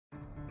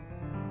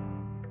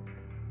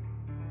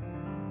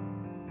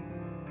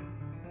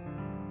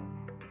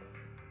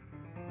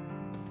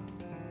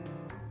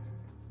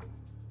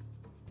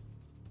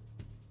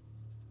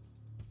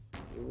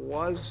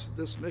Was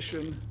this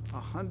mission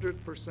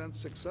 100%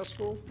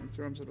 successful in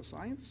terms of the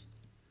science?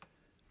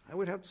 I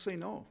would have to say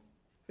no.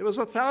 It was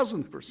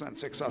 1,000%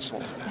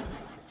 successful.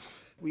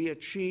 We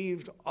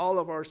achieved all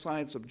of our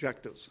science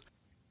objectives.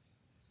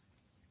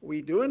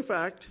 We do, in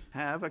fact,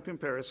 have a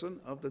comparison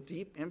of the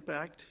deep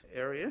impact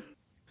area,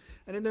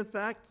 and it, in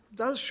fact,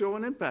 does show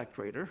an impact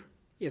crater.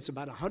 It's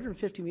about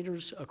 150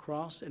 meters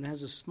across and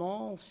has a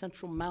small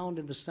central mound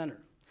in the center.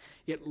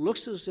 It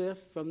looks as if,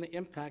 from the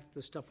impact,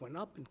 the stuff went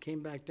up and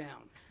came back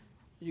down.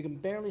 You can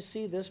barely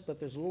see this, but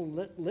there's a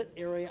little lit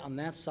area on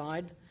that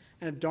side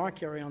and a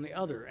dark area on the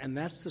other, and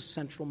that's the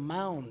central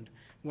mound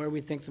where we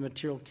think the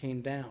material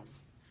came down.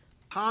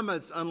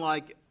 Comets,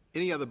 unlike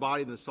any other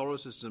body in the solar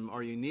system,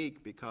 are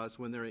unique because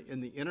when they're in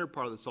the inner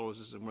part of the solar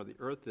system where the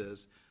Earth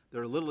is,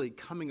 they're literally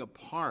coming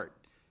apart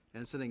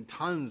and sending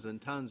tons and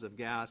tons of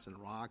gas and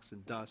rocks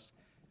and dust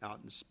out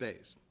into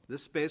space.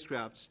 This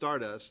spacecraft,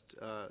 Stardust,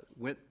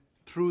 went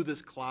through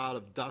this cloud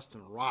of dust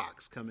and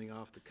rocks coming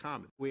off the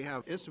comet. We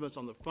have instruments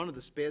on the front of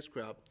the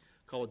spacecraft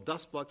called a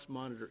dust flux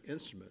monitor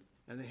instrument,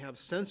 and they have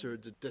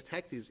sensors to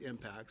detect these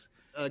impacts.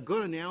 A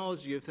good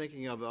analogy of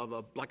thinking of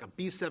like a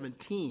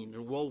B-17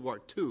 in World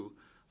War II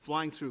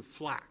flying through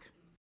flack.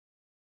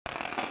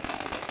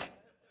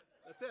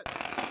 That's it.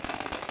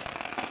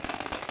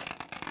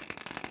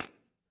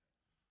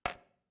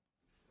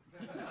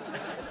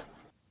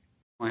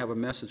 I have a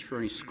message for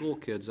any school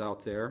kids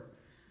out there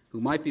who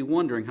might be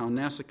wondering how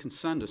NASA can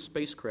send a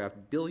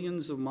spacecraft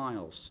billions of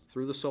miles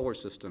through the solar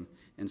system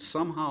and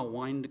somehow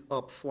wind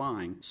up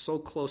flying so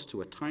close to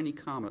a tiny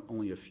comet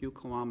only a few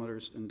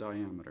kilometers in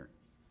diameter.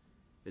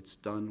 It's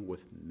done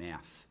with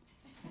math.